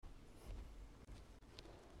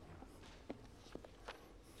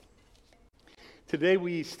Today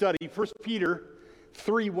we study 1 Peter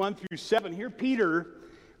 3, 1 through 7. Here Peter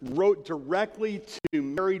wrote directly to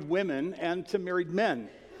married women and to married men.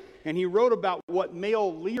 And he wrote about what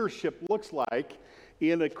male leadership looks like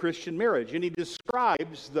in a Christian marriage. And he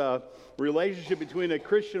describes the relationship between a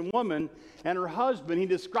Christian woman and her husband. He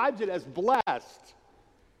describes it as blessed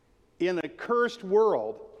in a cursed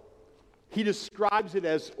world. He describes it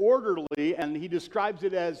as orderly, and he describes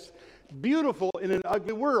it as beautiful in an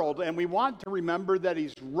ugly world. And we want to remember that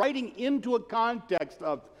he's writing into a context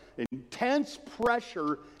of intense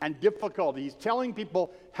pressure and difficulty. He's telling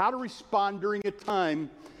people how to respond during a time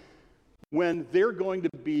when they're going to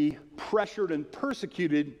be pressured and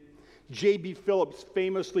persecuted. J.B. Phillips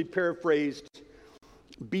famously paraphrased,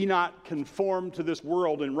 "Be not conformed to this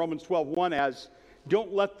world," in Romans 12:1 as,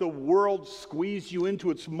 "Don't let the world squeeze you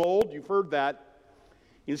into its mold." You've heard that.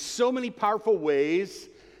 In so many powerful ways,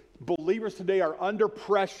 believers today are under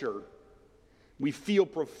pressure. We feel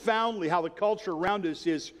profoundly how the culture around us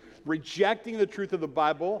is rejecting the truth of the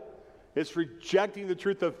Bible. It's rejecting the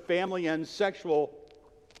truth of family and sexual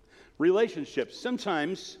relationships.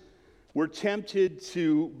 Sometimes we're tempted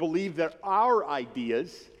to believe that our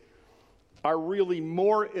ideas are really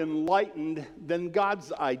more enlightened than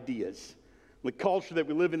God's ideas. The culture that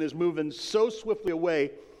we live in is moving so swiftly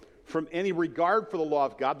away from any regard for the law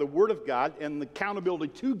of God, the Word of God, and the accountability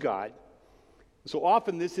to God. So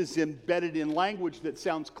often this is embedded in language that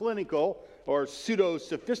sounds clinical or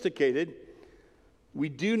pseudo-sophisticated. We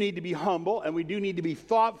do need to be humble, and we do need to be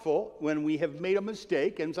thoughtful when we have made a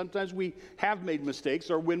mistake, and sometimes we have made mistakes,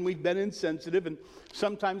 or when we've been insensitive, and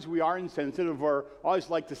sometimes we are insensitive, or I always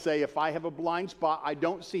like to say, if I have a blind spot, I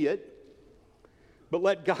don't see it. But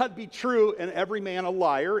let God be true and every man a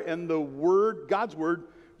liar, and the Word, God's Word,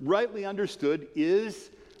 rightly understood, is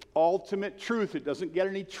ultimate truth. It doesn't get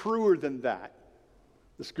any truer than that.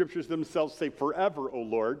 The Scriptures themselves say, "Forever, O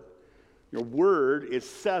Lord, your Word is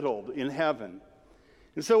settled in heaven."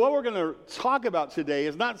 And so what we're going to talk about today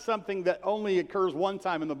is not something that only occurs one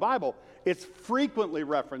time in the Bible. It's frequently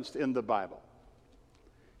referenced in the Bible.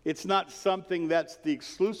 It's not something that's the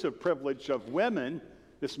exclusive privilege of women,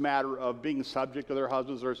 this matter of being subject to their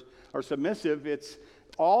husbands or submissive. It's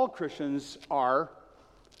all Christians are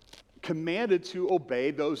commanded to obey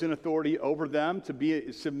those in authority over them, to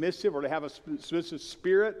be submissive or to have a submissive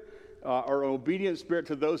spirit or an obedient spirit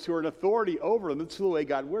to those who are in authority over them. That's the way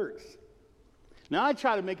God works. Now, I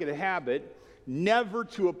try to make it a habit never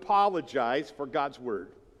to apologize for God's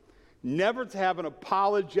Word, never to have an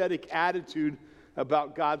apologetic attitude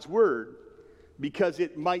about God's Word, because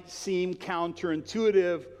it might seem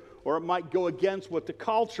counterintuitive or it might go against what the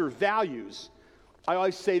culture values. I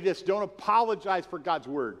always say this: don't apologize for God's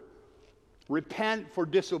Word. Repent for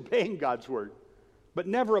disobeying God's Word, but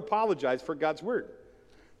never apologize for God's Word.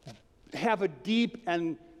 Have a deep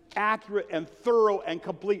and accurate and thorough and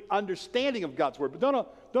complete understanding of God's Word, but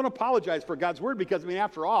don't apologize for God's Word, because,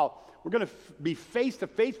 after all, we're going to be face to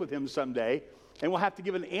face with Him someday, and we'll have to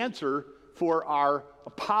give an answer for our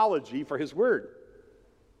apology for His Word.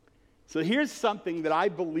 So here's something that I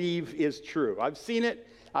believe is true. I've seen it.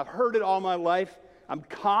 I've heard it all my life. I'm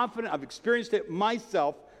confident. I've experienced it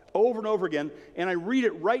myself over and over again, and I read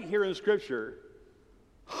it right here in Scripture.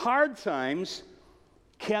 Hard times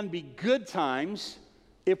can be good times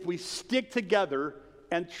if we stick together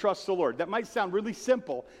and trust the Lord. That might sound really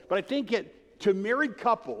simple, but I think to married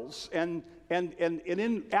couples and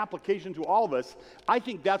in application to all of us, I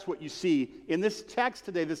think that's what you see in this text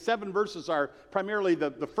today. The 7 verses are primarily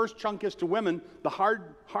the first chunk is to women. The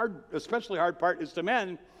especially hard part is to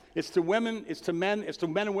men. It's to women, it's to men, it's to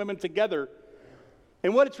men and women together.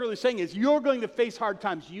 And what it's really saying is, you're going to face hard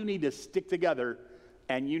times. You need to stick together,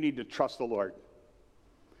 and you need to trust the Lord.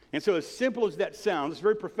 And so as simple as that sounds, it's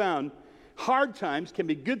very profound. Hard times can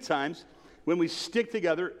be good times when we stick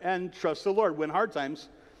together and trust the Lord, when hard times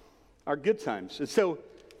are good times. And so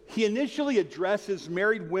he initially addresses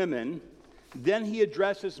married women, then he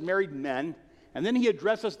addresses married men, and then he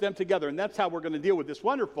addresses them together. And that's how we're going to deal with this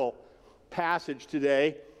wonderful passage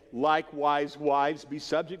today. "Likewise, wives, be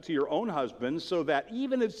subject to your own husbands, so that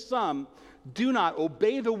even if some do not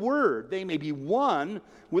obey the word, they may be won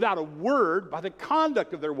without a word by the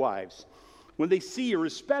conduct of their wives. When they see your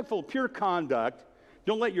respectful, pure conduct,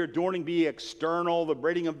 don't let your adorning be external, the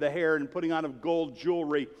braiding of the hair and putting on of gold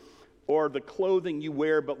jewelry, or the clothing you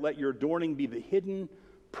wear, but let your adorning be the hidden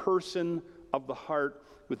person of the heart,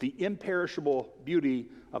 with the imperishable beauty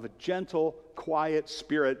of a gentle, quiet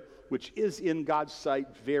spirit, which is in God's sight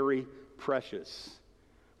very precious.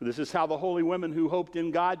 This is how the holy women who hoped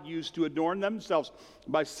in God used to adorn themselves,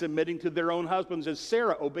 by submitting to their own husbands, as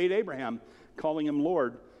Sarah obeyed Abraham, calling him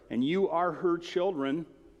Lord, and you are her children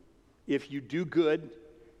if you do good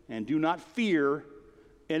and do not fear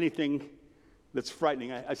anything that's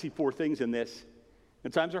frightening. I see 4 things in this.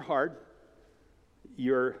 And times are hard.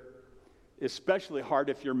 You're especially hard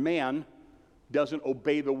if your man doesn't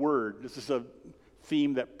obey the word. This is a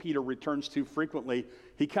theme that Peter returns to frequently.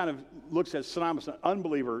 He kind of looks at synonymous, an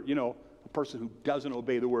unbeliever, a person who doesn't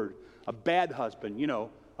obey the word. A bad husband,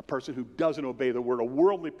 a person who doesn't obey the word. A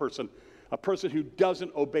worldly person, a person who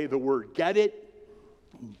doesn't obey the word. Get it?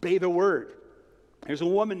 Obey the word. There's a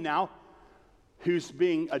woman now who's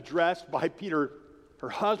being addressed by Peter. Her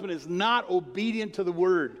husband is not obedient to the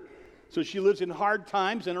word. So she lives in hard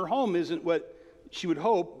times, and her home isn't what she would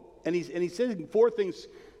hope. And he says 4 things.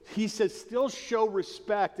 He says, still show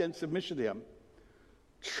respect and submission to him.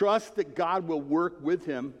 Trust that God will work with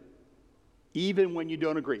him even when you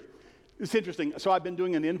don't agree. It's interesting. So I've been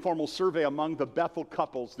doing an informal survey among the Bethel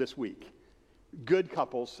couples this week. Good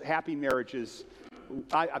couples, happy marriages.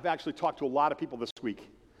 I've actually talked to a lot of people this week.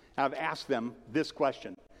 And I've asked them this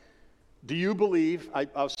question. Do you believe,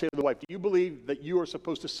 I'll say to the wife, do you believe that you are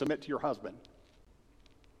supposed to submit to your husband?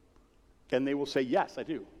 And they will say, yes, I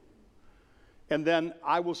do. And then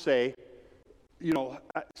I will say,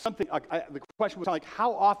 something, the question was like,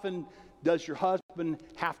 how often does your husband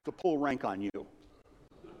have to pull rank on you?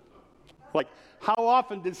 Like, how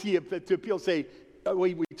often does he, to appeal, say,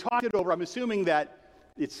 we talked it over. I'm assuming that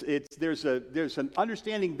there's an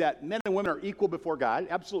understanding that men and women are equal before God,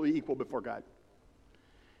 absolutely equal before God.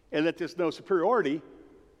 And that there's no superiority,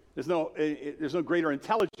 there's no greater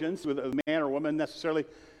intelligence with a man or woman necessarily,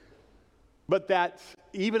 but that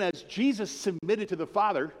even as Jesus submitted to the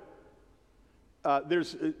Father,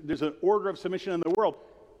 there's an order of submission in the world.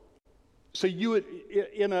 So you would,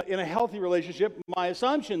 in a healthy relationship, my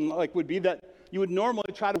assumption would be that you would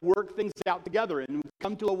normally try to work things out together and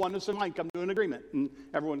come to a oneness of mind, come to an agreement. And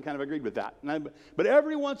everyone kind of agreed with that. But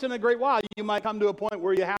every once in a great while, you might come to a point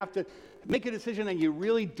where you have to make a decision and you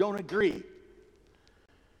really don't agree.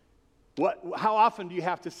 How often do you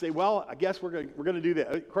have to say, well, I guess we're going to do that?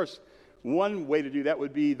 Of course, one way to do that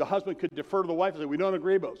would be the husband could defer to the wife and say, we don't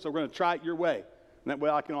agree, so we're going to try it your way. And that way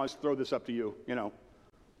I can always throw this up to you,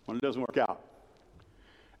 when it doesn't work out.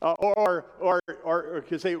 Or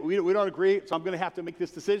could say, we don't agree, so I'm going to have to make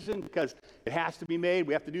this decision because it has to be made.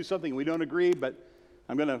 We have to do something. We don't agree, but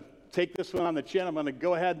I'm going to take this one on the chin. I'm going to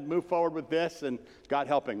go ahead and move forward with this, and God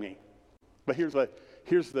helping me. But here's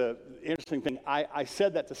the interesting thing. I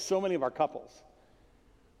said that to so many of our couples.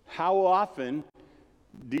 How often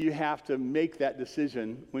do you have to make that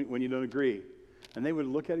decision when you don't agree? And they would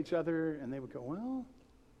look at each other, and they would go, well,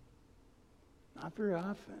 not very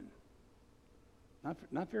often.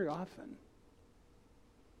 Not very often.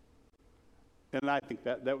 And I think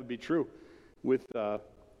that would be true with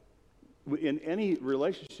in any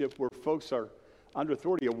relationship where folks are under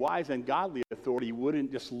authority. A wise and godly authority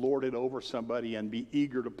wouldn't just lord it over somebody and be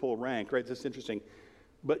eager to pull rank, right? That's interesting.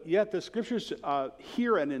 But yet the scriptures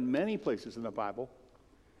here and in many places in the Bible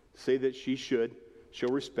say that she should show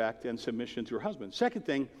respect and submission to her husband. Second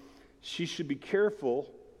thing, she should be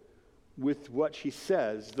careful with what she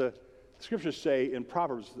says. The scriptures say in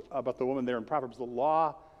Proverbs, about the woman there in Proverbs, the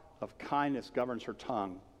law of kindness governs her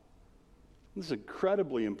tongue. This is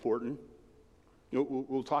incredibly important.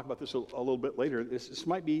 We'll talk about this a little bit later. This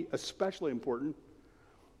might be especially important.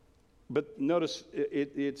 But notice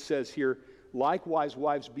it says here, likewise,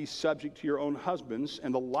 wives, be subject to your own husbands.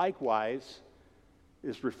 And the likewise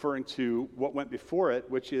is referring to what went before it,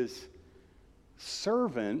 which is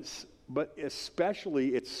servants, but especially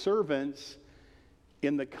it's servants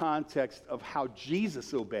in the context of how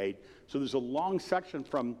Jesus obeyed. So there's a long section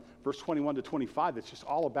from verse 21 to 25 that's just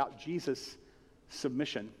all about Jesus'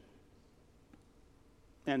 submission.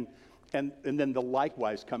 And then the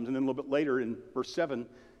likewise comes, and then a little bit later in verse 7,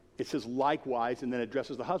 it says likewise, and then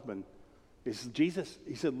addresses the husband. It says, Jesus,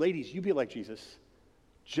 he said, ladies, you be like Jesus.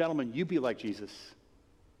 Gentlemen, you be like Jesus.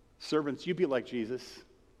 Servants, you be like Jesus.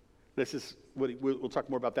 This is what we'll talk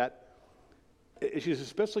more about that. She's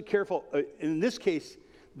especially careful, in this case,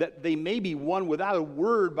 that they may be won without a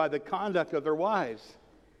word by the conduct of their wives.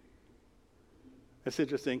 That's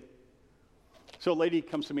interesting. So a lady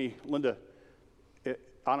comes to me, Linda,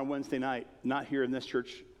 on a Wednesday night, not here in this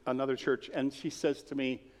church, another church, and she says to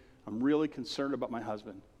me, I'm really concerned about my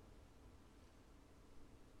husband.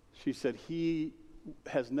 She said, he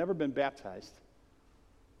has never been baptized,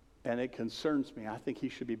 and it concerns me. I think he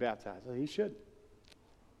should be baptized. He should.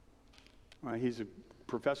 He's a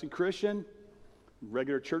professing Christian,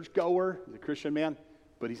 regular church goer, he's a Christian man,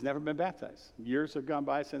 but he's never been baptized. Years have gone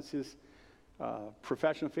by since his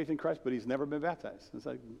profession of faith in Christ, but he's never been baptized. It's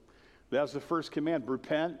like, That was the first command,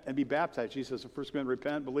 repent and be baptized. Jesus says the first command,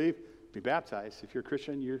 repent, believe, be baptized. If you're a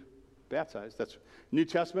Christian, you're baptized. That's New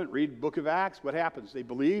Testament, read book of Acts. What happens? They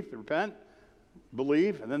believe, they repent,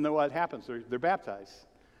 believe, and then what happens? They're baptized.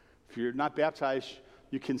 If you're not baptized,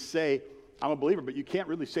 you can say, I'm a believer, but you can't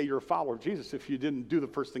really say you're a follower of Jesus if you didn't do the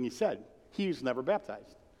first thing he said. He's never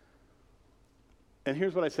baptized. And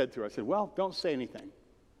here's what I said to her. I said, well, don't say anything.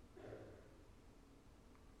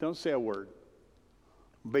 Don't say a word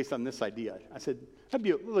based on this idea. I said, that'd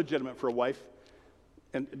be legitimate for a wife.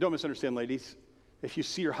 And don't misunderstand, ladies. If you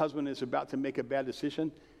see your husband is about to make a bad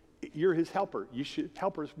decision, you're his helper.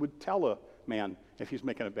 Helpers would tell a man if he's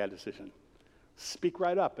making a bad decision. Speak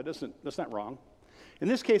right up. That's not wrong. In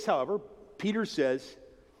this case, however, Peter says,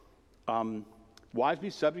 wives,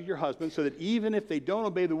 be subject to your husbands, so that even if they don't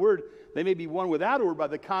obey the word, they may be won without a word by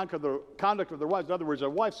the conduct of their wives. In other words, a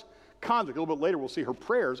wife's conduct, a little bit later we'll see her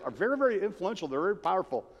prayers are very, very influential. They're very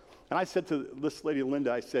powerful. And I said to this lady,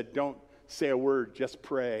 Linda, I said, don't say a word, just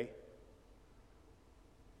pray.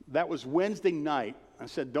 That was Wednesday night. I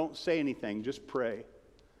said, don't say anything, just pray.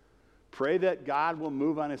 Pray that God will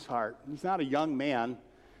move on his heart. He's not a young man.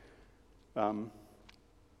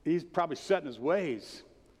 He's probably set in his ways.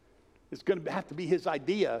 It's going to have to be his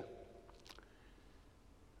idea.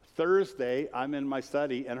 Thursday, I'm in my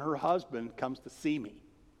study, and her husband comes to see me.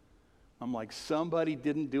 I'm like, somebody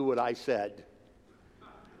didn't do what I said.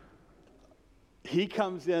 He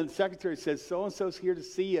comes in, secretary says, so-and-so's here to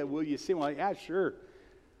see you. Will you see him? I'm like, yeah, sure.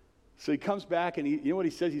 So he comes back, and you know what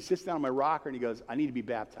he says? He sits down on my rocker, and he goes, I need to be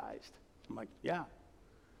baptized. I'm like, yeah,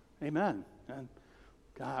 amen. And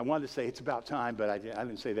God, I wanted to say it's about time, but I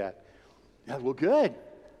didn't say that. Yeah, well, good.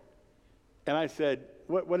 And I said,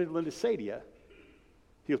 what did Linda say to you?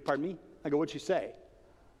 He goes, pardon me? I go, what'd she say?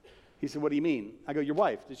 He said, what do you mean? I go, your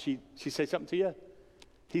wife, did she say something to you?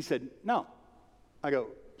 He said, no. I go,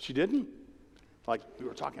 she didn't? Like, we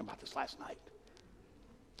were talking about this last night.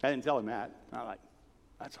 I didn't tell him that. I'm like,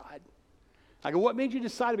 that's odd. I go, what made you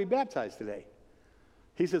decide to be baptized today?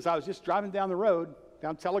 He says, I was just driving down the road,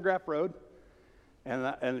 down Telegraph Road,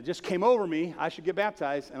 and it just came over me, I should get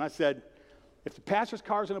baptized. And I said, if the pastor's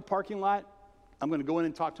car's in a parking lot, I'm going to go in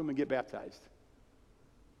and talk to him and get baptized.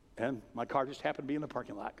 And my car just happened to be in the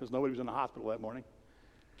parking lot because nobody was in the hospital that morning.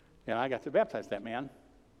 And I got to baptize that man.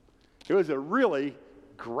 It was a really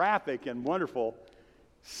graphic and wonderful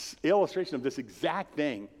illustration of this exact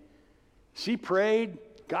thing. She prayed,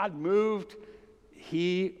 God moved,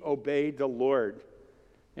 he obeyed the Lord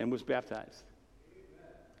and was baptized.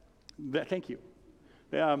 Thank you.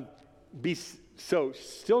 So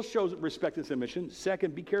still shows respect and submission.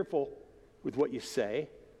 Second, be careful with what you say.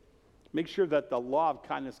 Make sure that the law of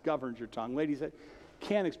kindness governs your tongue. Ladies, that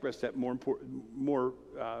can express that more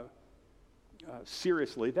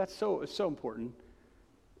seriously. It's so important.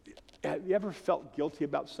 Have you ever felt guilty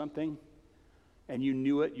about something and you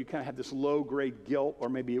knew it? You kind of had this low-grade guilt, or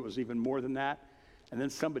maybe it was even more than that, and then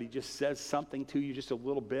somebody just says something to you just a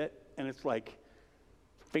little bit, and it's like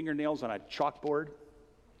fingernails on a chalkboard.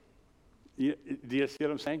 Do you see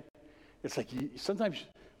what I'm saying? It's like sometimes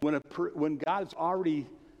when a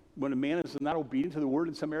man is not obedient to the word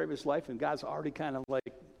in some area of his life, and God's already kind of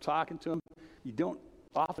like talking to him, you don't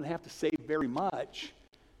often have to say very much,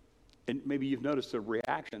 and maybe you've noticed a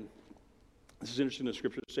reaction. This is interesting in the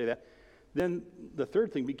scripture to say that. Then the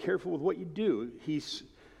third thing, be careful with what you do.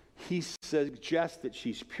 He suggests that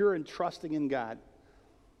she's pure and trusting in God.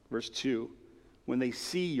 Verse 2, when they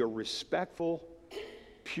see your respectful,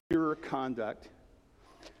 pure conduct.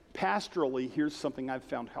 Pastorally, here's something I've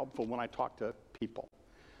found helpful when I talk to people.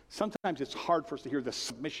 Sometimes it's hard for us to hear the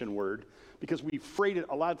submission word because we freight it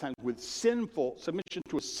a lot of times with sinful submission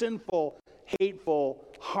to a sinful, hateful,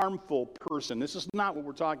 harmful person. This is not what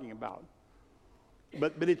we're talking about.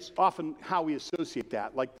 But it's often how we associate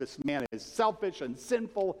that. Like this man is selfish and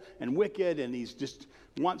sinful and wicked, and he's just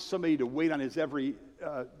wants somebody to wait on his every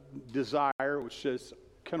desire, which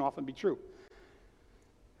can often be true.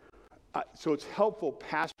 So it's helpful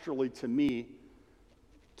pastorally to me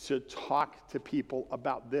to talk to people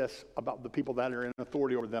about this, about the people that are in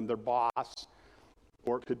authority over them, their boss,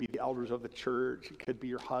 or it could be the elders of the church, it could be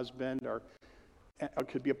your husband, or it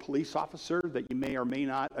could be a police officer that you may or may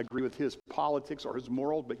not agree with his politics or his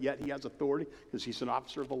morals, but yet he has authority because he's an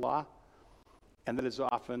officer of the law. And that is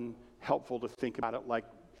often helpful to think about it like,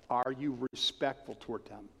 are you respectful toward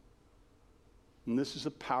them? And this is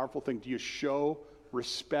a powerful thing. Do you show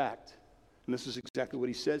respect? And this is exactly what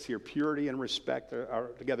he says here. Purity and respect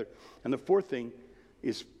are together. And the fourth thing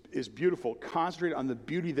is beautiful. Concentrate on the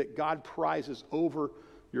beauty that God prizes over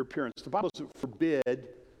your appearance. The Bible doesn't forbid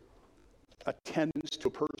attendance to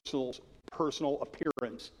a personal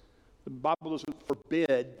appearance, The Bible doesn't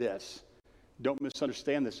forbid this. Don't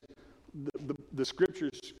misunderstand this. The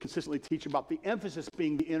scriptures consistently teach about the emphasis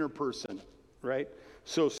being the inner person, right?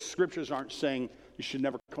 So scriptures aren't saying you should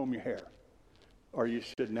never comb your hair, or you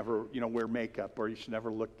should never, wear makeup, or you should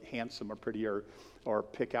never look handsome or pretty, or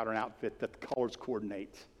pick out an outfit that the colors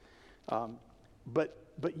coordinate.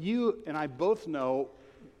 But you and I both know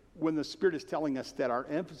when the Spirit is telling us that our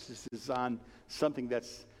emphasis is on something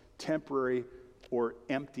that's temporary or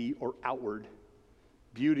empty or outward.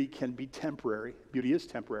 Beauty can be temporary. Beauty is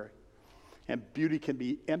temporary. And beauty can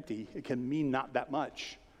be empty. It can mean not that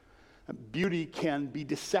much. Beauty can be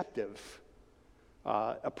deceptive.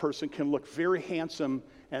 A person can look very handsome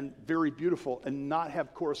and very beautiful and not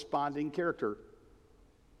have corresponding character.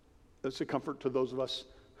 That's a comfort to those of us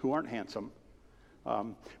who aren't handsome.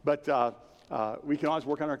 But we can always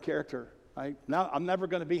work on our character. Now, I'm never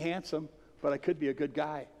going to be handsome, but I could be a good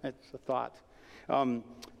guy. That's a thought.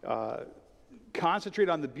 Concentrate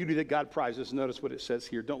on the beauty that God prizes. Notice what it says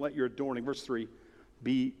here. Don't let your adorning, verse 3,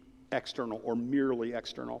 be external or merely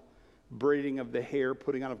external. Braiding of the hair,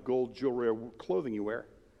 putting on of gold jewelry or clothing you wear.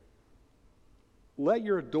 Let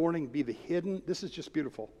your adorning be the hidden. This is just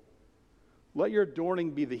beautiful. Let your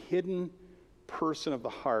adorning be the hidden person of the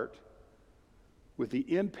heart with the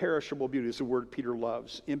imperishable beauty. This is a word Peter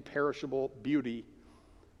loves. Imperishable beauty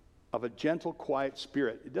of a gentle, quiet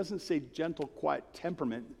spirit. It doesn't say gentle, quiet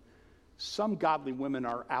temperament. Some godly women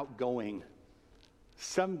are outgoing.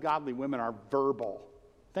 Some godly women are verbal.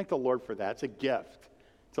 Thank the Lord for that. It's a gift.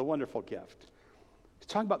 It's a wonderful gift. He's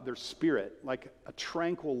talking about their spirit, like a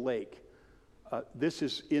tranquil lake. This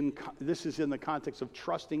is in the context of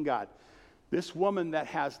trusting God. This woman that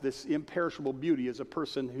has this imperishable beauty is a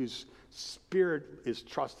person whose spirit is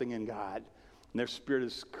trusting in God. And their spirit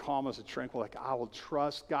is calm as a tranquil, like, I will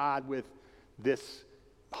trust God with this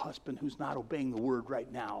husband who's not obeying the word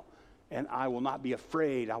right now. And I will not be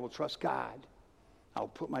afraid. I will trust God. I will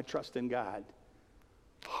put my trust in God.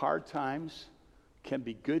 Hard times can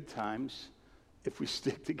be good times if we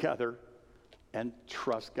stick together and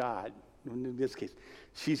trust God. In this case,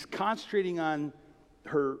 she's concentrating on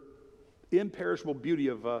her imperishable beauty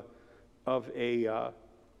of a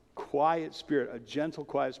quiet spirit, a gentle,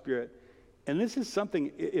 quiet spirit. And this is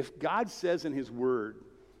something, if God says in his word,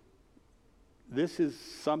 this is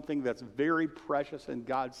something that's very precious in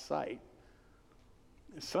God's sight.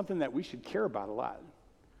 It's something that we should care about a lot.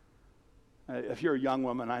 If you're a young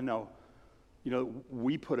woman, I know,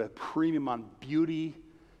 we put a premium on beauty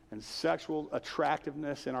and sexual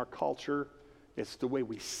attractiveness in our culture. It's the way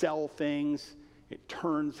we sell things. It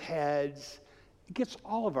turns heads. It gets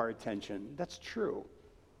all of our attention. That's true.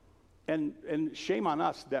 And shame on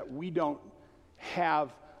us that we don't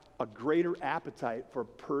have a greater appetite for a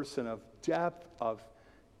person of depth of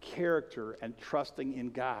character and trusting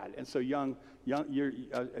in God. And so you're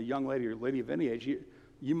a young lady or a lady of any age,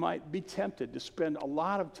 you might be tempted to spend a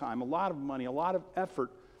lot of time, a lot of money, a lot of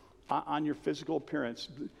effort on your physical appearance.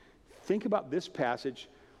 Think about this passage.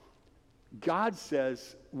 God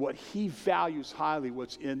says what he values highly,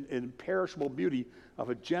 what's in imperishable beauty of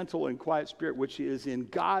a gentle and quiet spirit, which is in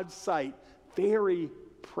God's sight very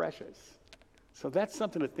precious. So that's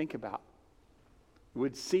something to think about. It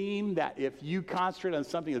would seem that if you concentrate on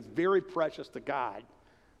something that's very precious to God,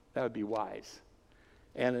 that would be wise.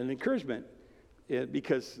 And an encouragement,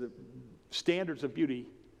 because the standards of beauty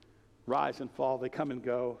rise and fall. They come and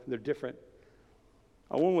go. They're different.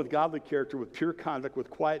 A woman with godly character, with pure conduct, with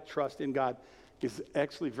quiet trust in God is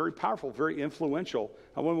actually very powerful, very influential.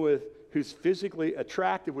 A woman who's physically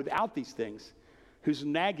attractive without these things, who's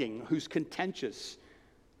nagging, who's contentious,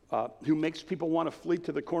 who makes people want to flee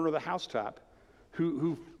to the corner of the housetop,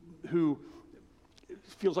 who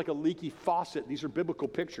feels like a leaky faucet. These are biblical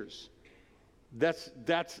pictures. That's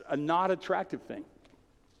a not attractive thing.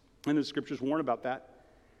 And the scriptures warn about that.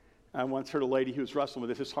 I once heard a lady who was wrestling with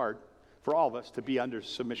this. It's hard for all of us to be under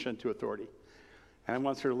submission to authority. And I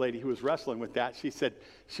once heard a lady who was wrestling with that. She said,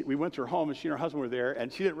 we went to her home and she and her husband were there,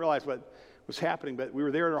 and she didn't realize what was happening, but we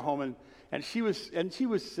were there at her home, and she was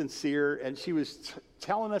sincere, and she was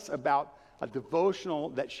telling us about a devotional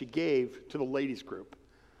that she gave to the ladies group.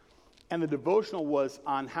 And the devotional was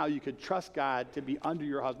on how you could trust God to be under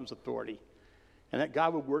your husband's authority, and that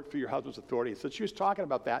God would work through your husband's authority. So she was talking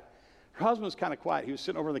about that. Her husband was kind of quiet. He was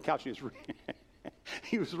sitting over on the couch, and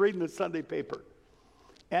he was reading the Sunday paper.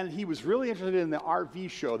 And he was really interested in the RV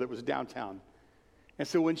show that was downtown. And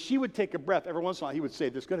so when she would take a breath, every once in a while he would say,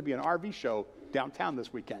 there's going to be an RV show downtown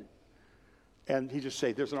this weekend. And he'd just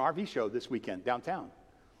say, there's an RV show this weekend downtown.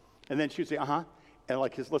 And then she would say, uh-huh. And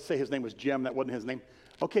let's say his name was Jim. That wasn't his name.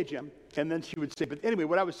 Okay, Jim. And then she would say, but anyway,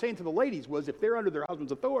 what I was saying to the ladies was if they're under their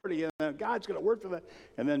husband's authority and God's going to work for them.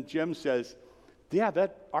 And then Jim says, yeah,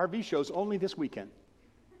 that RV show's only this weekend.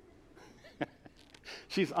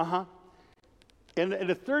 She's, uh-huh. And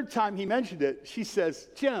the third time he mentioned it, she says,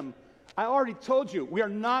 Jim, I already told you, we are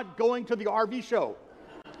not going to the RV show.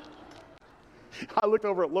 I looked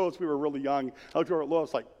over at Lois. We were really young. I looked over at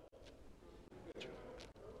Lois like,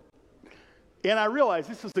 and I realized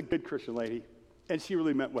this was a good Christian lady, and she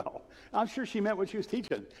really meant well. I'm sure she meant what she was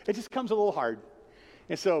teaching. It just comes a little hard.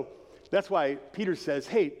 And so that's why Peter says,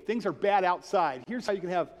 hey, things are bad outside. Here's how you can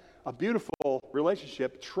have a beautiful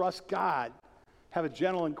relationship. Trust God. Have a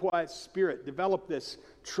gentle and quiet spirit. Develop this.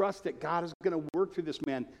 Trust that God is going to work through this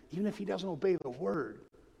man, even if he doesn't obey the word.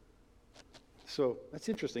 So that's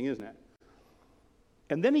interesting, isn't it?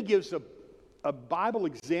 And then he gives a Bible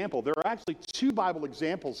example. There are actually two Bible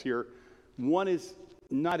examples here. One is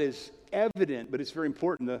not as evident, but it's very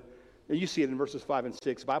important. You see it in verses 5 and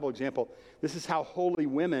 6. Bible example. This is how holy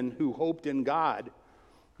women who hoped in God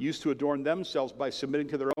used to adorn themselves by submitting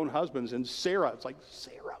to their own husbands. And Sarah, it's like,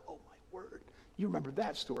 Sarah, oh my word. You remember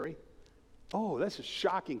that story? Oh, that's a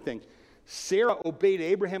shocking thing. Sarah obeyed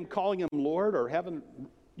Abraham, calling him Lord, or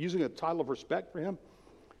using a title of respect for him.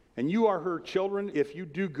 And you are her children if you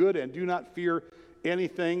do good and do not fear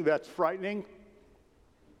anything that's frightening.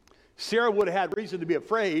 Sarah would have had reason to be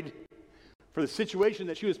afraid for the situation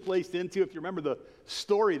that she was placed into. If you remember the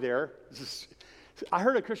story there, I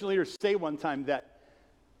heard a Christian leader say one time that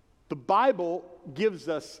the Bible gives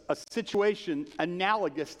us a situation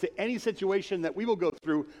analogous to any situation that we will go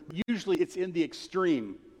through, but usually it's in the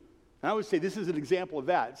extreme. And I would say this is an example of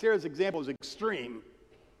that. Sarah's example is extreme.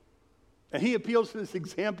 And he appeals to this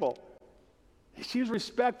example. She was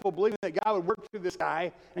respectful, believing that God would work through this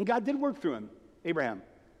guy, and God did work through him, Abraham.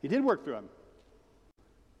 He did work through him.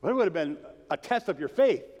 But it would have been a test of your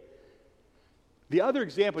faith. The other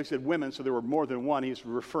example, he said women, so there were more than one. He's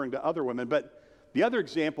referring to other women. But the other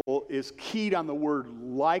example is keyed on the word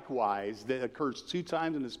likewise that occurs 2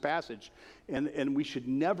 times in this passage. And we should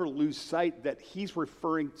never lose sight that he's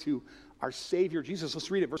referring to our Savior, Jesus. Let's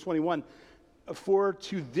read it, verse 21. For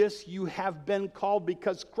to this you have been called,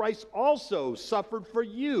 because Christ also suffered for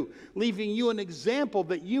you, leaving you an example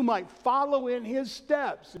that you might follow in his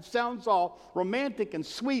steps. It sounds all romantic and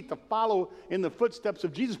sweet to follow in the footsteps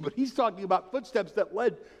of Jesus, but he's talking about footsteps that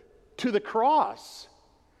led to the cross.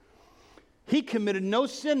 He committed no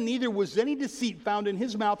sin, neither was any deceit found in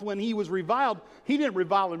his mouth. When he was reviled, he didn't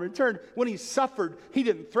revile in return. When he suffered, he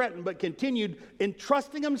didn't threaten, but continued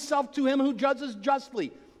entrusting himself to him who judges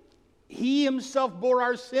justly. He himself bore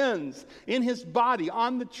our sins in his body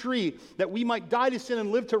on the tree, that we might die to sin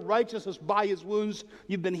and live to righteousness. By his wounds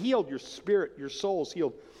you've been healed. Your spirit, your soul is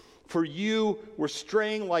healed. For you were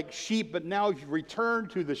straying like sheep, but now you've returned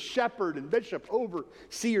to the shepherd and bishop,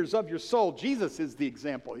 overseers of your soul. Jesus is the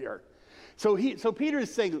example here. So Peter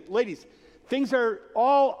is saying, ladies, things are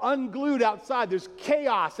all unglued outside. There's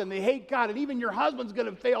chaos and they hate God, and even your husband's going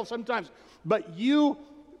to fail sometimes. But you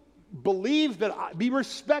believe that, be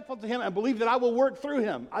respectful to him and believe that I will work through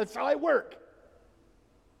him. That's how I work.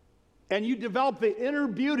 And you develop the inner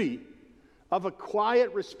beauty of a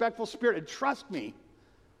quiet, respectful spirit. And trust me,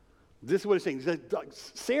 this is what he's saying.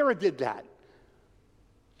 Sarah did that.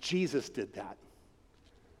 Jesus did that.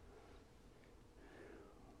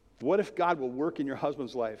 What if God will work in your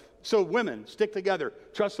husband's life? So women, stick together.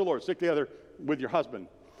 Trust the Lord. Stick together with your husband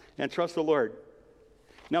and trust the Lord.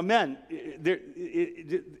 Now, men,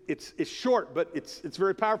 it's short, but it's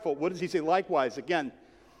very powerful. What does he say? Likewise, again,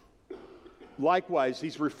 likewise,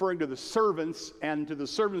 he's referring to the servants and to the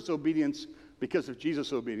servants' obedience because of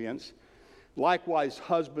Jesus' obedience. Likewise,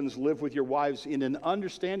 husbands, live with your wives in an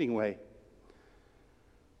understanding way,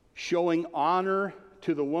 showing honor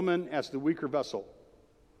to the woman as the weaker vessel.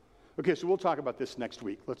 Okay, so we'll talk about this next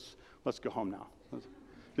week. Let's go home now.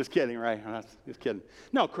 Just kidding, right? Just kidding.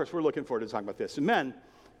 No, of course, we're looking forward to talking about this. And men,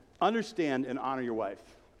 understand and honor your wife.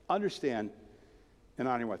 Understand and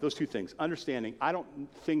honor your wife. Those two things. Understanding. I don't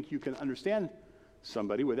think you can understand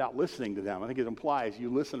somebody without listening to them. I think it implies you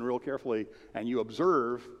listen real carefully and you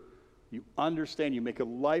observe, you understand, you make a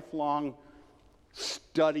lifelong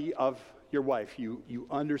study of your wife. You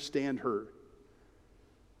understand her.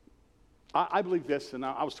 I believe this, and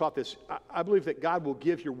I was taught this. I believe that God will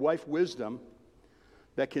give your wife wisdom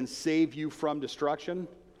that can save you from destruction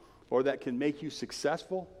or that can make you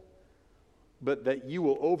successful, but that you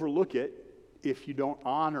will overlook it if you don't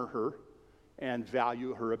honor her and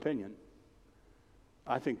value her opinion.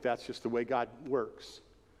 I think that's just the way God works.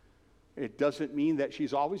 It doesn't mean that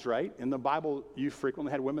she's always right. In the Bible, you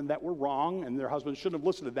frequently had women that were wrong, and their husbands shouldn't have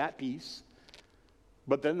listened to that piece.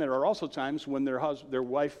 But then there are also times when their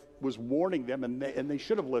wife was warning them and they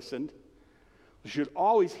should have listened. You should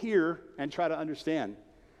always hear and try to understand.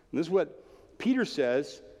 And this is what Peter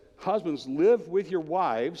says, husbands, live with your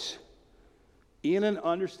wives in an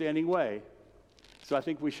understanding way. So I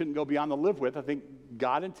think we shouldn't go beyond the live with. I think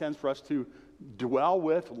God intends for us to dwell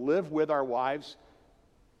with, live with our wives,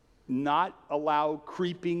 not allow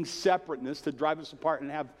creeping separateness to drive us apart and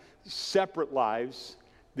have separate lives.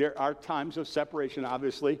 There are times of separation,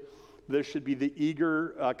 obviously. There should be the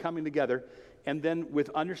eager coming together. And then with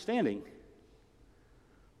understanding.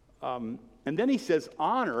 And then he says,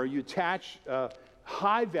 honor, you attach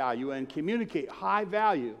high value and communicate high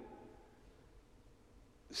value.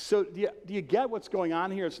 So do you get what's going on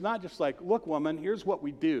here? It's not just like, look, woman, here's what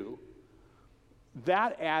we do.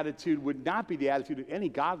 That attitude would not be the attitude of any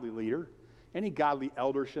godly leader. Any godly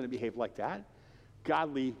elder shouldn't behave like that.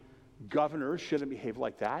 Godly governors shouldn't behave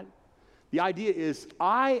like that. The idea is,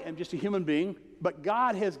 I am just a human being, but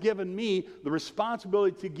God has given me the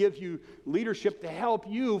responsibility to give you leadership to help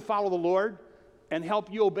you follow the Lord and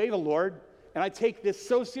help you obey the Lord. And I take this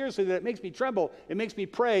so seriously that it makes me tremble. It makes me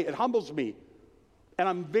pray. It humbles me. And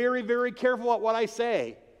I'm very, very careful at what I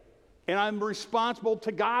say. And I'm responsible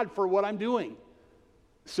to God for what I'm doing.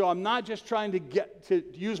 So I'm not just trying to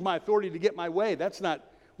use my authority to get my way. That's not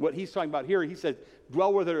what he's talking about here. He said,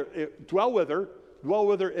 dwell with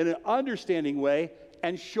her in an understanding way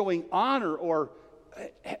and showing honor or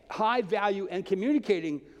high value and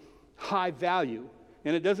communicating high value.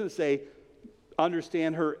 And it doesn't say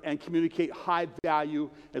understand her and communicate high value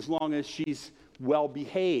as long as she's well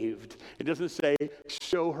behaved. It doesn't say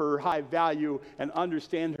show her high value and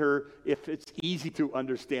understand her if it's easy to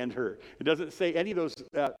understand her. It doesn't say any of those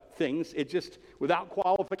things. It just, without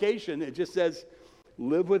qualification, it just says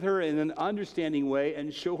live with her in an understanding way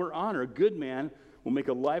and show her honor. A good man will make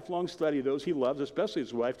a lifelong study of those he loves, especially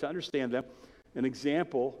his wife, to understand them. An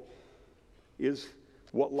example is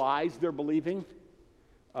what lies they're believing,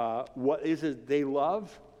 what is it they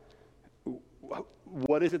love,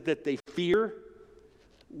 what is it that they fear,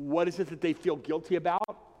 what is it that they feel guilty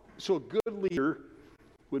about. So a good leader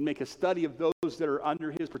would make a study of those that are under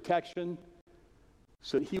his protection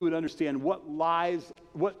so that he would understand what lies,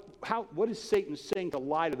 what is Satan saying to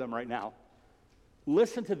lie to them right now.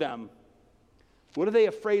 Listen to them. What are they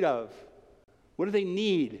afraid of? What do they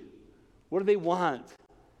need? What do they want?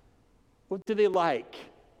 What do they like?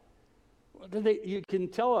 You can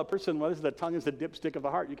tell a person, what is the tongue is the dipstick of the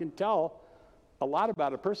heart. You can tell a lot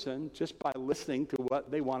about a person just by listening to what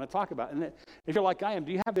they want to talk about. And if you're like I am,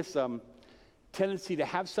 do you have this tendency to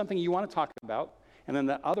have something you want to talk about, and then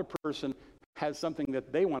the other person has something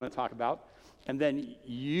that they want to talk about, and then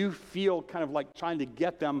you feel kind of like trying to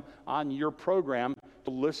get them on your program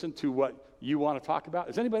to listen to what you want to talk about?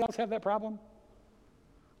 Does anybody else have that problem?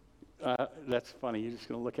 That's funny. You're just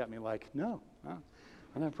going to look at me like, no, I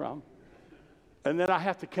don't have a problem. And then I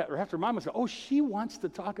have to remind myself, oh, she wants to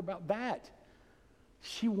talk about that.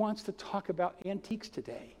 She wants to talk about antiques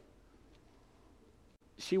today.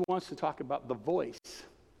 She wants to talk about The Voice.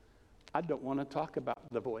 I don't want to talk about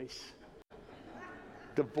The Voice.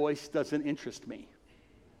 The Voice doesn't interest me.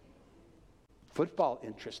 Football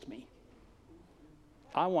interests me.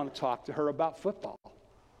 I want to talk to her about football.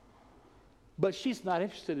 But she's not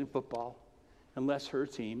interested in football unless her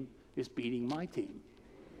team is beating my team.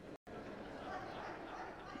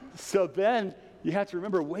 So then you have to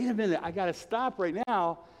remember, wait a minute, I got to stop right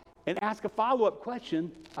now and ask a follow-up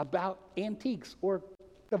question about antiques or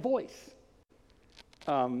The Voice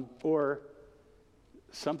or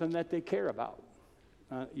something that they care about.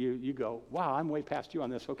 You go, wow, I'm way past you on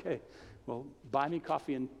this. Okay, well, buy me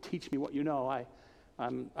coffee and teach me what you know.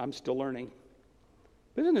 I'm still learning.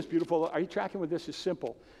 Isn't this beautiful? Are you tracking with this? It's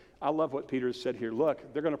simple. I love what Peter said here.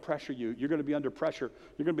 Look, they're going to pressure you. You're going to be under pressure.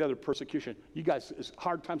 You're going to be under persecution. You guys, as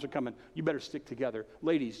hard times are coming, you better stick together.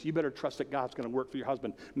 Ladies, you better trust that God's going to work for your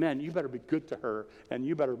husband. Men, you better be good to her, and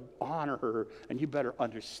you better honor her, and you better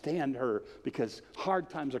understand her, because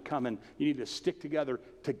hard times are coming. You need to stick together.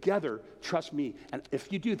 Together, trust me. And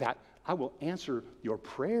if you do that, I will answer your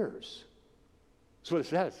prayers. That's what it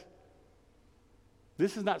says.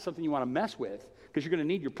 This is not something you want to mess with, because you're going to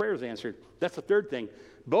need your prayers answered. That's the third thing.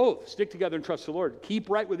 Both stick together and trust the Lord. Keep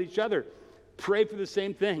right with each other. Pray for the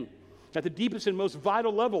same thing. At the deepest and most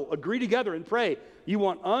vital level, agree together and pray. You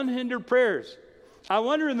want unhindered prayers. I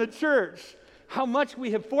wonder in the church how much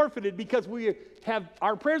we have forfeited because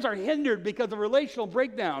our prayers are hindered because of relational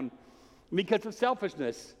breakdown, because of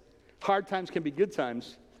selfishness. Hard times can be good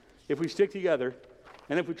times if we stick together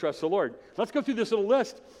and if we trust the Lord. Let's go through this little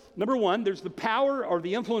list. Number one, there's the power or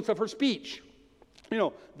the influence of her speech. You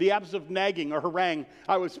know, the absence of nagging or harangue.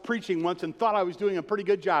 I was preaching once and thought I was doing a pretty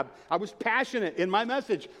good job. I was passionate in my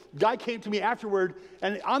message. Guy came to me afterward,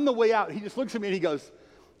 and on the way out, he just looks at me and he goes,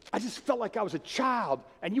 I just felt like I was a child,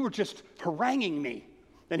 and you were just haranguing me.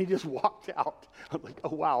 And he just walked out. I'm like,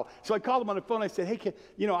 oh, wow. So I called him on the phone. I said, hey,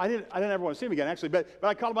 I didn't ever want to see him again, actually. But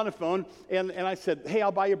I called him on the phone, and I said, hey,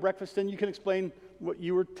 I'll buy you breakfast, and you can explain what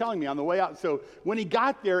you were telling me on the way out. So when he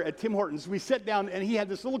got there at Tim Hortons, we sat down, and he had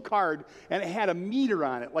this little card, and it had a meter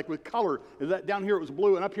on it, like with color. Down here it was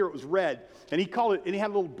blue, and up here it was red. And he called it, and he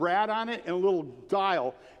had a little brad on it and a little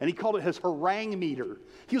dial, and he called it his harangue meter.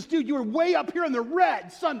 He goes, dude, you were way up here in the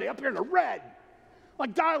red Sunday, up here in the red.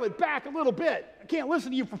 Like, dial it back a little bit. I can't listen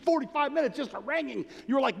to you for 45 minutes just haranguing.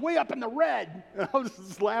 You were like way up in the red. And I was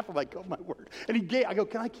just laughing like, oh, my word. And I go,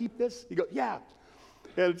 can I keep this? He goes, yeah.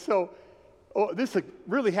 And so, this is a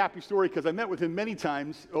really happy story because I met with him many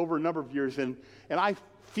times over a number of years, and I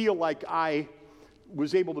feel like I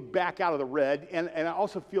was able to back out of the red, and I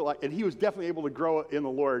also feel like, and he was definitely able to grow in the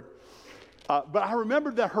Lord. But I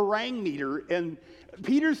remember the harangue meter, and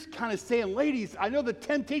Peter's kind of saying, ladies, I know the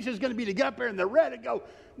temptation is going to be to get up there in the red and go,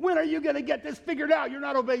 when are you going to get this figured out? You're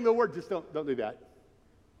not obeying the word. Just don't do that.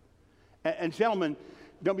 And gentlemen,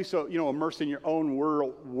 don't be so, immersed in your own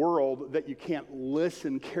world that you can't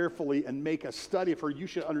listen carefully and make a study of her. You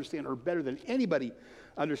should understand her better than anybody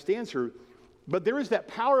understands her. But there is that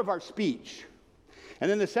power of our speech. And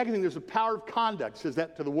then the second thing, there's the power of conduct, says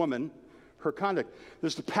that to the woman, her conduct.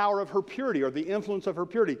 There's the power of her purity, or the influence of her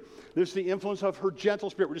purity. There's the influence of her gentle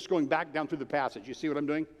spirit. We're just going back down through the passage. You see what I'm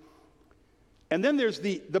doing? And then there's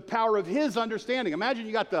the power of his understanding. Imagine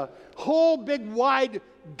you got the whole big, wide,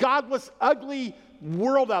 godless, ugly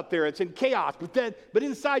world out there. It's in chaos. But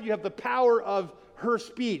inside you have the power of her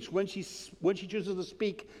speech, when she chooses to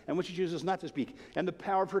speak and when she chooses not to speak, and the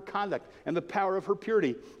power of her conduct, and the power of her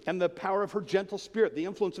purity, and the power of her gentle spirit, the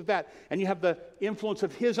influence of that. And you have the influence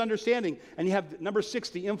of his understanding, and you have, number 6,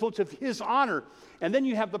 the influence of his honor. And then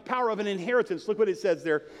you have the power of an inheritance. Look what it says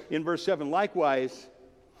there in verse 7. Likewise,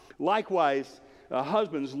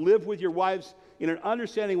 husbands, live with your wives in an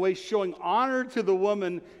understanding way, showing honor to the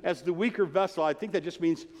woman as the weaker vessel. I think that just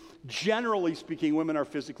means, generally speaking, women are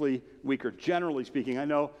physically weaker. Generally speaking. I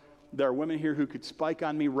know there are women here who could spike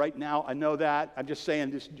on me right now. I know that. I'm just saying,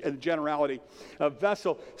 just a generality. A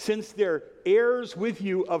vessel, since they're heirs with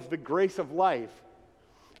you of the grace of life.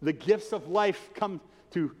 The gifts of life come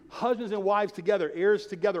to husbands and wives together,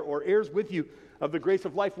 or heirs with you of the grace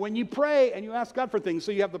of life when you pray and you ask God for things.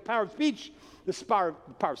 So you have the power of speech, the power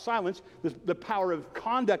of silence, the power of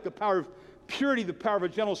conduct, the power of purity, the power of a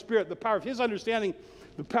gentle spirit, the power of his understanding,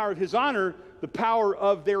 the power of his honor, the power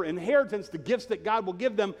of their inheritance, the gifts that God will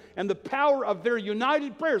give them, and the power of their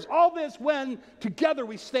united prayers. All this when together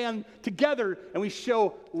we stand together and we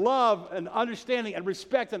show love and understanding and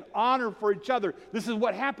respect and honor for each other. This is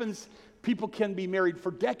what happens. People can be married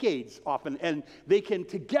for decades often, and they can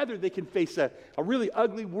face a really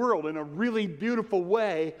ugly world in a really beautiful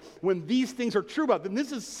way when these things are true about them.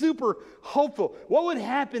 This is super hopeful. What would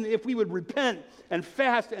happen if we would repent and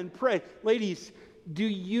fast and pray? Ladies, do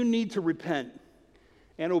you need to repent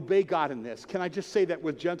and obey God in this? Can I just say that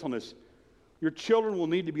with gentleness? Your children will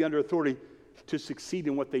need to be under authority to succeed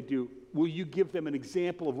in what they do. Will you give them an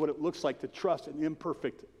example of what it looks like to trust an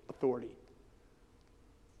imperfect authority?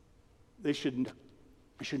 They should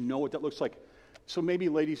know what that looks like. So maybe,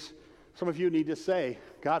 ladies, some of you need to say,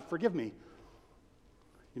 God, forgive me.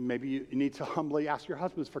 And maybe you need to humbly ask your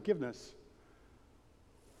husband's forgiveness.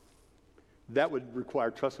 That would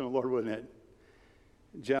require trust in the Lord, wouldn't it?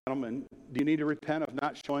 Gentlemen, do you need to repent of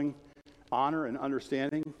not showing honor and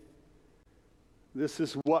understanding? This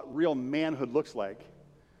is what real manhood looks like.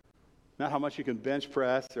 Not how much you can bench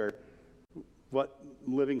press or what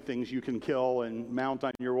living things you can kill and mount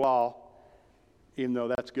on your wall. Even though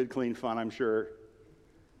that's good, clean fun, I'm sure.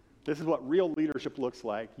 This is what real leadership looks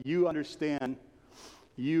like. You understand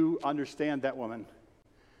that woman,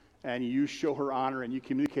 and you show her honor, and you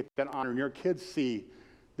communicate that honor, and your kids see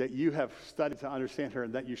that you have studied to understand her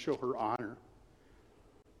and that you show her honor.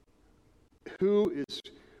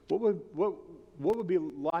 What would be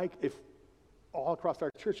like if all across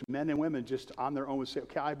our church, men and women just on their own would say,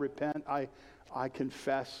 okay, I repent, I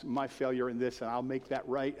confess my failure in this, and I'll make that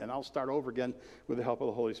right, and I'll start over again with the help of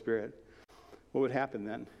the Holy Spirit. What would happen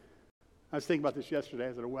then? I was thinking about this yesterday. I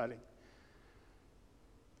was at a wedding,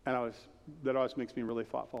 and that always makes me really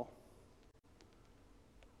thoughtful.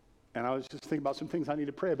 And I was just thinking about some things I need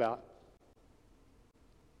to pray about.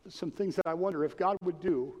 Some things that I wonder if God would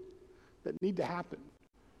do that need to happen.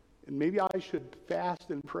 And maybe I should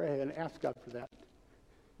fast and pray and ask God for that.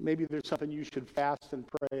 Maybe there's something you should fast and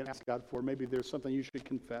pray and ask God for. Maybe there's something you should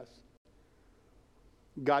confess.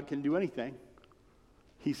 God can do anything.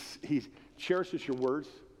 He cherishes your words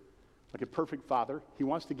like a perfect father. He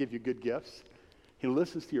wants to give you good gifts. He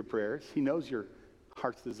listens to your prayers. He knows your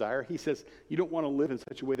heart's desire. He says, you don't want to live in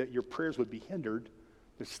such a way that your prayers would be hindered.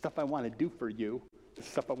 There's stuff I want to do for you. There's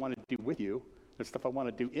stuff I want to do with you. There's stuff I want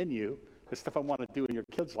to do in you. There's stuff I want to do in your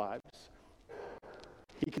kids' lives.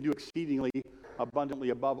 He can do exceedingly abundantly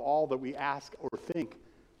above all that we ask or think,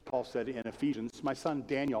 Paul said in Ephesians. My son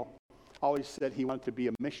Daniel always said he wanted to be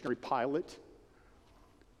a missionary pilot.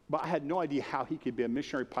 But I had no idea how he could be a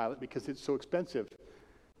missionary pilot because it's so expensive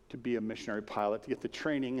to be a missionary pilot, to get the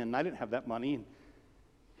training, and I didn't have that money. And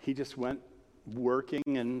he just went working,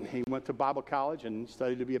 and he went to Bible college and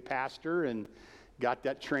studied to be a pastor and got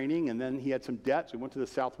that training, and then he had some debt, so he went to the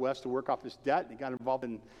Southwest to work off his debt, and he got involved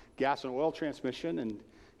in gas and oil transmission, and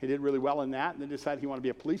he did really well in that, and then decided he wanted to be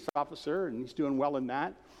a police officer, and he's doing well in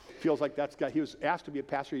that. Feels like that's got, he was asked to be a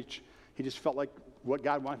pastor. He just felt like what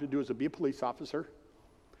God wanted to do is to be a police officer.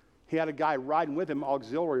 He had a guy riding with him,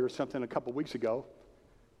 auxiliary or something, a couple weeks ago.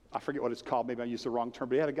 I forget what it's called. Maybe I used the wrong term,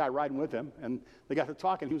 but he had a guy riding with him, and they got to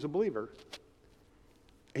talking. He was a believer.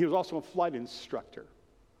 He was also a flight instructor.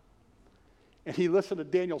 And he listened to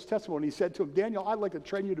Daniel's testimony. He said to him, Daniel, I'd like to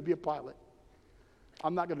train you to be a pilot.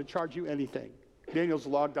 I'm not going to charge you anything. Daniel's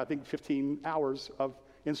logged, I think, 15 hours of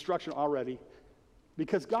instruction already.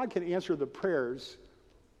 Because God can answer the prayers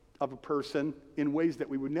of a person in ways that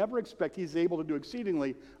we would never expect. He's able to do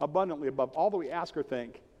exceedingly abundantly above all that we ask or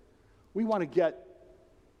think. We want to get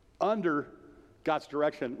under God's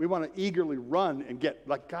direction. We want to eagerly run and get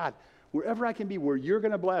like, God, wherever I can be, where you're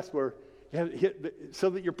going to bless, so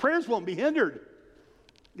that your prayers won't be hindered.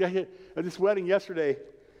 At this wedding yesterday,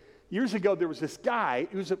 years ago, there was this guy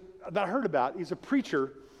that I heard about. He's a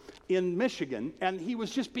preacher in Michigan, and he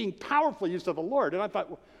was just being powerfully used of the Lord. And I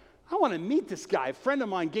thought, well, I want to meet this guy. A friend of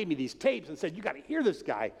mine gave me these tapes and said, you got to hear this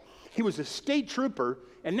guy. He was a state trooper,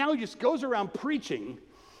 and now he just goes around preaching,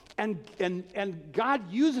 and God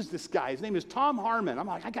uses this guy. His name is Tom Harmon. I'm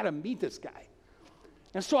like, I got to meet this guy.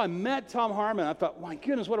 And so I met Tom Harmon. I thought, my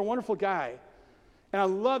goodness, what a wonderful guy. And I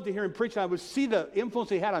loved to hear him preach. And I would see the influence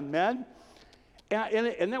he had on men.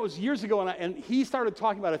 And that was years ago. And he started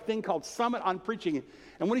talking about a thing called Summit on Preaching.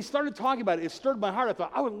 And when he started talking about it, it stirred my heart. I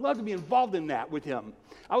thought, I would love to be involved in that with him.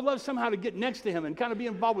 I would love somehow to get next to him and kind of be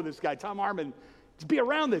involved with this guy, Tom Harmon, to be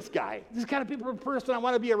around this guy. This kind of person I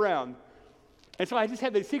want to be around. And so I just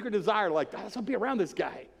had this secret desire, like, let's be around this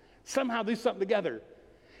guy. Somehow do something together.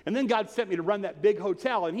 And then God sent me to run that big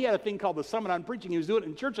hotel, and he had a thing called the Summit on Preaching. He was doing it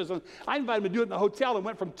in churches, and I invited him to do it in the hotel, and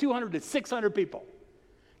went from 200 to 600 people.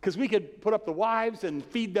 Because we could put up the wives and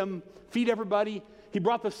feed everybody. He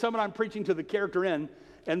brought the Summit on Preaching to the Character Inn,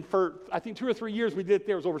 and for, I think, 2 or 3 years we did it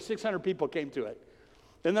there. It was over 600 people came to it.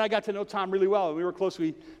 And then I got to know Tom really well, and we were close.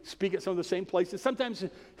 We speak at some of the same places. Sometimes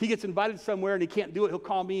he gets invited somewhere, and he can't do it. He'll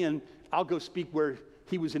call me, and I'll go speak where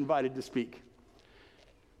he was invited to speak.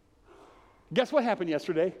 Guess what happened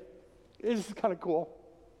yesterday? This is kind of cool.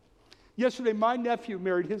 Yesterday, my nephew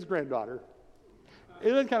married his granddaughter.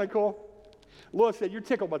 Isn't that kind of cool? Lois said, you're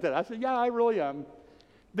tickled about that. I said, yeah, I really am.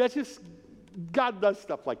 That's just, God does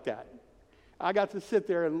stuff like that. I got to sit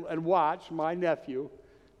there and watch my nephew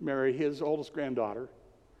marry his oldest granddaughter.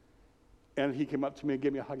 And he came up to me and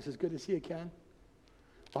gave me a hug. He says, good to see you, Ken.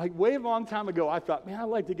 Like way a long time ago, I thought, man, I'd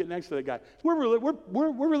like to get next to that guy. We're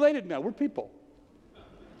related now. We're people.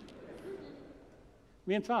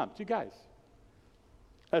 Me and Tom, 2 guys.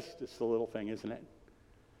 That's just a little thing, isn't it?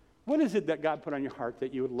 What is it that God put on your heart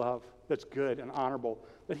that you would love, that's good and honorable,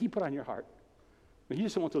 that he put on your heart? And you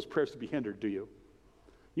just don't want those prayers to be hindered, do you?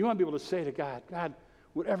 You want to be able to say to God, God,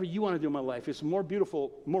 whatever you want to do in my life is more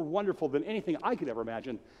beautiful, more wonderful than anything I could ever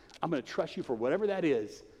imagine. I'm going to trust you for whatever that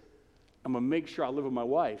is. I'm going to make sure I live with my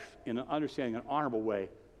wife in an understanding, an honorable way.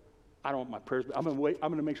 I don't want my prayers, I'm going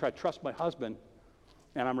to make sure I trust my husband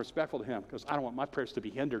and I'm respectful to him because I don't want my prayers to be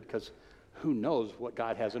hindered because who knows what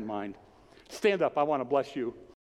God has in mind. Stand up. I want to bless you.